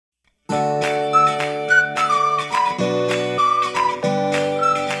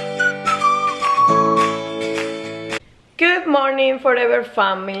morning, Forever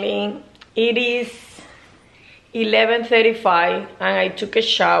family. It is 11:35 and I took a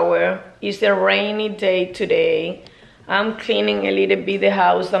shower. It's a rainy day today. I'm cleaning a little bit the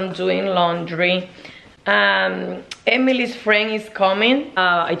house. I'm doing laundry. Emily's friend is coming.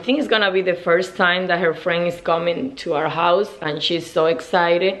 I think it's gonna be the first time that her friend is coming to our house, and she's so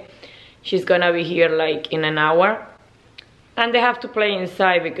excited. She's gonna be here like in an hour, and they have to play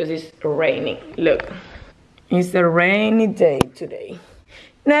inside because it's raining. Look, it's a rainy day today.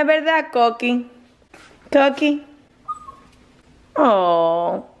 ¿No es verdad, Coqui? Coqui?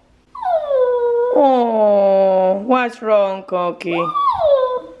 Oh. Oh, what's wrong, Coqui?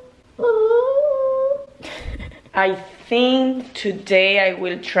 I think today I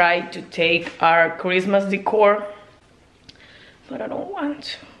will try to take our Christmas decor, but I don't want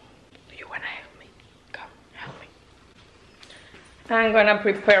to. Do you want to help me? Come, help me. I'm gonna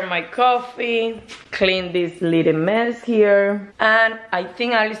prepare my coffee, clean this little mess here, and I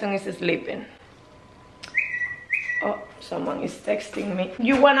think Allison is sleeping. Oh, someone is texting me.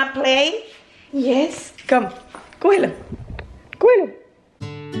 You wanna play? Yes. Come, cógelo, cógelo.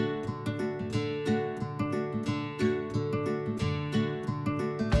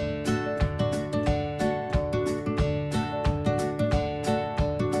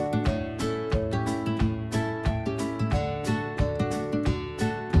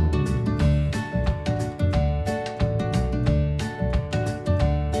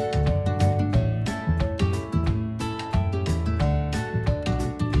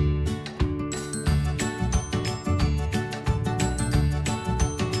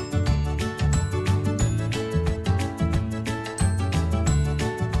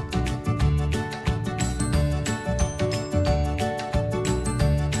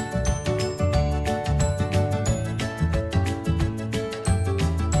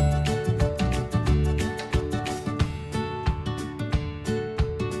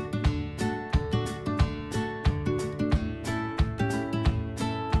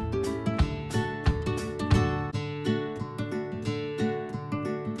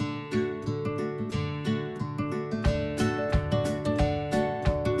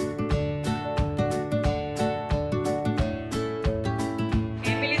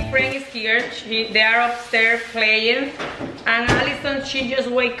 Friend is here. They are upstairs playing, and Allison, she just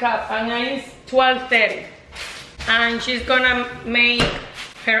wake up, and it's 12:30, and she's gonna make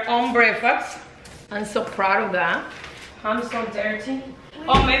her own breakfast. I'm so proud of that. I'm so dirty.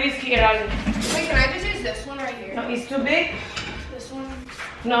 Oh, maybe it's here, Allison. Wait, can I just use this one right here? No, it's too big. This one?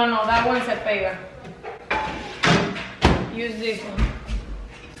 No, that one's a pega. Use this one.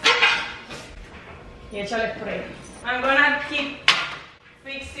 Y échale spray. I'm gonna keep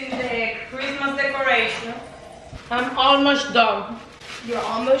fixing the Christmas decoration. I'm almost done. You're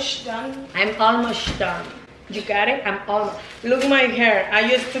almost done? I'm almost done. You got it? I'm almost. Look my hair. I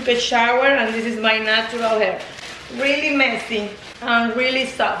just took a shower and this is my natural hair. Really messy and really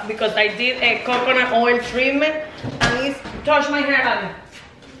soft because I did a coconut oil treatment and it's... Touch my hair, Abby.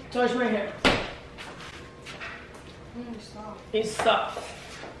 Touch my hair. It's soft.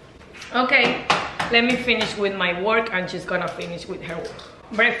 Okay, let me finish with my work and she's gonna finish with her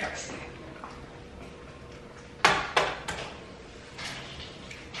breakfast.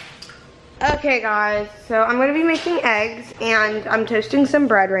 Okay guys, so I'm gonna be making eggs and I'm toasting some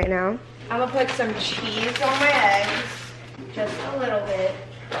bread right now. I'm gonna put some cheese on my eggs, just a little bit,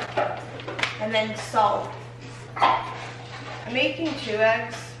 and then salt. I'm making 2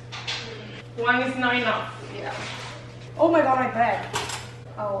 eggs. One is not enough. Yeah. Oh my god, my bed.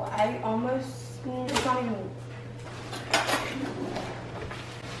 Oh, I almost, it's not even.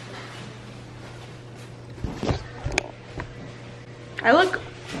 I look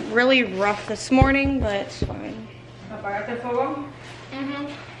really rough this morning, but it's fine. ¿Apagaste el fuego?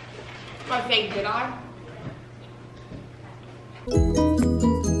 My fake did I?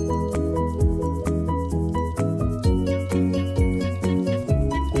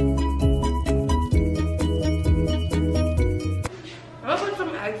 I'll put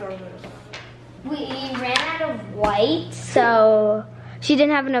some eggs on this. We ran out of white, so she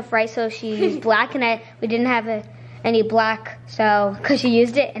didn't have enough rice, so she used black, and we didn't have any black, so because she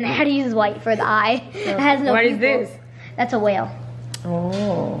used it, and I had to use white for the eye. It has no What is pupils. this? That's a whale.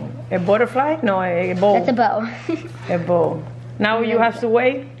 Oh, a butterfly? No, a bow. That's a bow. A bow. Now you have to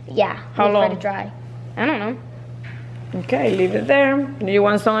wait? Yeah. How wait long? for it to dry. I don't know. Okay, leave it there. Do you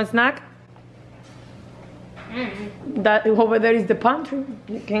want some snack? That over there is the pantry.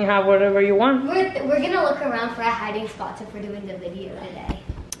 You can have whatever you want. We're gonna look around for a hiding spot if we're doing the video today.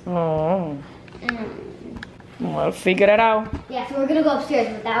 Oh. Well, figure it out. Yeah, so we're gonna go upstairs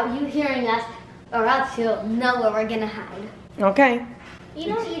without you hearing us, or else you'll know where we're gonna hide. Okay. You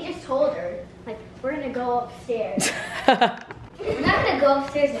know, you just told her, like, we're gonna go upstairs. We're not gonna go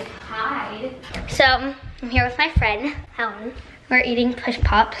upstairs and hide. So, I'm here with my friend, Helen. We're eating push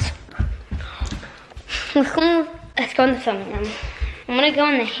pops. Let's go in the filming room. I'm gonna go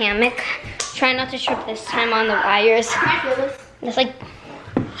in the hammock. Try not to trip this time on the wires. Can I feel this? It's like,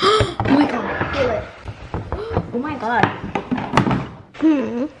 oh my god, feel it. Oh my god.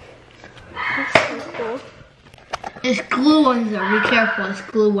 That's so cool. It's glue ones though, be careful, it's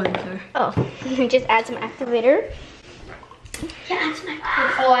glue ones though. Oh, just add some activator. Yeah, add some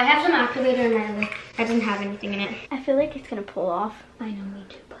activator. Oh, I have some activator in my lip. I didn't have anything in it. I feel like it's gonna pull off. I know, me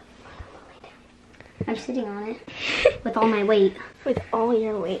too, but I'm sitting on it with all my weight. With all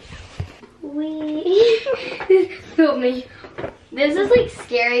your weight. Help me. This is like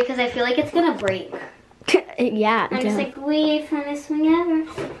scary because I feel like it's gonna break. Yeah. I'm just like, wait, funnest swing ever.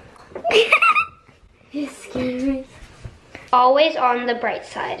 It's scary. Always on the bright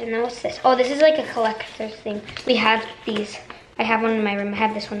side. And then what's this? Oh, this is like a collector's thing. We have these. I have one in my room. I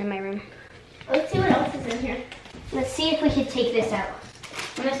have this one in my room. Let's see what else is in here. Let's see if we can take this out.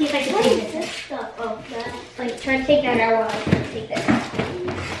 I'm gonna see if I can take this out. Oh, that. Like, try to take that out while I try to take this out.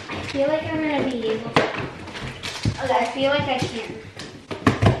 I feel like I'm gonna be able to. Okay, I feel like I can.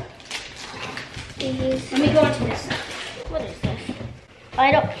 Let me go into this. What is this?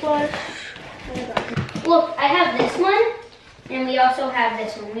 Light plus. Look, I have this one, and we also have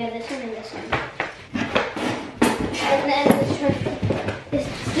this one. We have this one and this one. And then this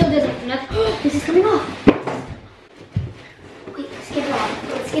still doesn't. Nothing. This is coming off. Wait, let's get it off.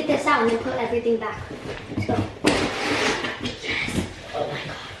 Let's get this out and then put everything back. Let's go. Yes. Oh my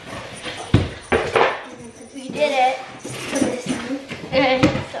god. We did it for this time. And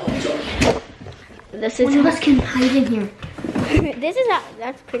it's so enjoyable. This is. One of us can hide in here. This is not.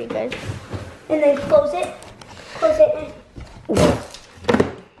 That's pretty good. And then close it. Close it.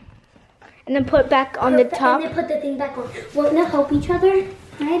 And then put it back on the top. And then put the thing back on. We're gonna help each other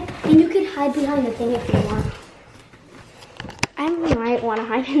hide. And you can hide behind the thing if you want. I might want to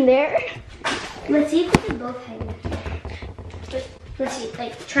hide in there. Let's see if we can both hide in there. Let's see.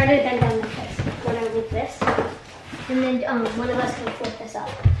 Like, try to bend down like this. One arm like this. And then one of us can flip this up.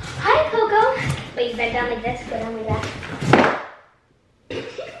 Hi, Coco. Wait, bend down like this. Go down like that.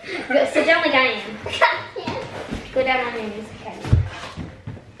 Go, sit down like I am. Yeah. Go down on your knees like I am.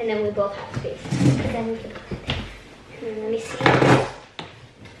 And then we both have space. And then we can put it there. And then let me see.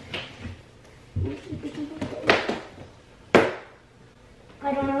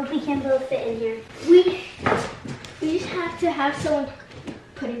 I don't know if we can both fit in here. We just have to have someone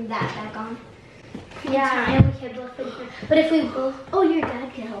putting that back on. Yeah, and we can both fit in here. But if we both, oh, your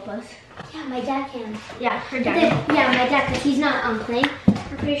dad can help us. Yeah, my dad can. Yeah, her dad. Yeah, my dad, because he's not playing.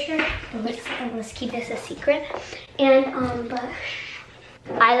 I'm pretty sure. But let's keep this a secret. And but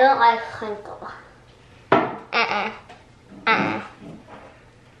I don't like sprinkles.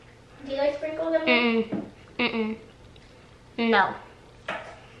 Do you like sprinkles? No.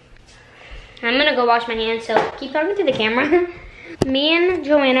 I'm gonna go wash my hands. So keep talking to the camera. Me and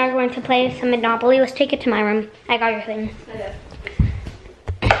Joanna are going to play some Monopoly. Let's take it to my room. I got your thing. Okay.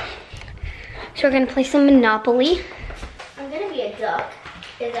 So we're gonna play some Monopoly. I'm gonna be a duck.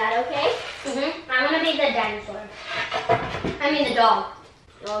 Is that okay? Mm-hmm. I'm gonna be the dinosaur. I mean the dog.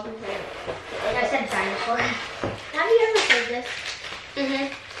 Dog is right. I said dinosaur. Have you ever heard this? Mm-hmm.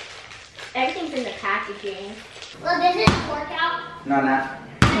 Everything's in the packaging. Well, does it work out? No, not.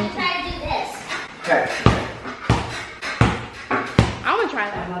 I'm gonna try to do this. Okay. I want to try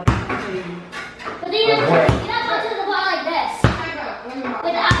that. But then you don't go to the ball like this.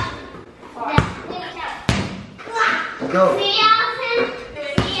 Without. Go. See, Allison?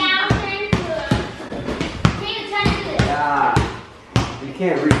 See, Allison? Hey, try to do this. Yeah. You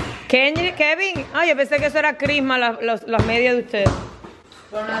can't reach. Kevin. Ay, yo pensé que eso era crisma, las medias de ustedes.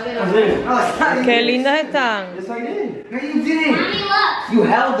 No, Qué lindas están. Yes, I did. No, you didn't. Mommy, look. You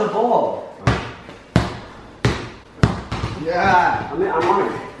held the ball. Yeah. I'm on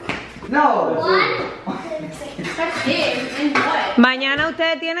it. No. One. That's big. And what? Mañana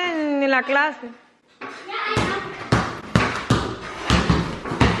ustedes tienen la clase. Yeah, I know.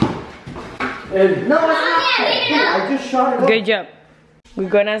 No, it's not. I just shot it. Good job. We're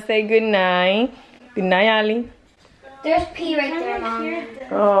gonna say good night. Good night, Ali. There's pee right there, Mom.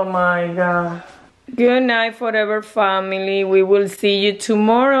 Oh my God. Good night, Forever family. We will see you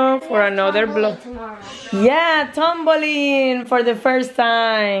tomorrow for another vlog. Tomorrow. Yeah, tumbling for the first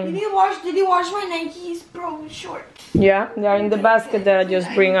time. Did you wash my Nikes, bro? Shorts. Yeah, they're in the basket that I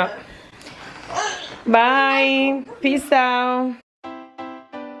just bring up. Bye. Peace out.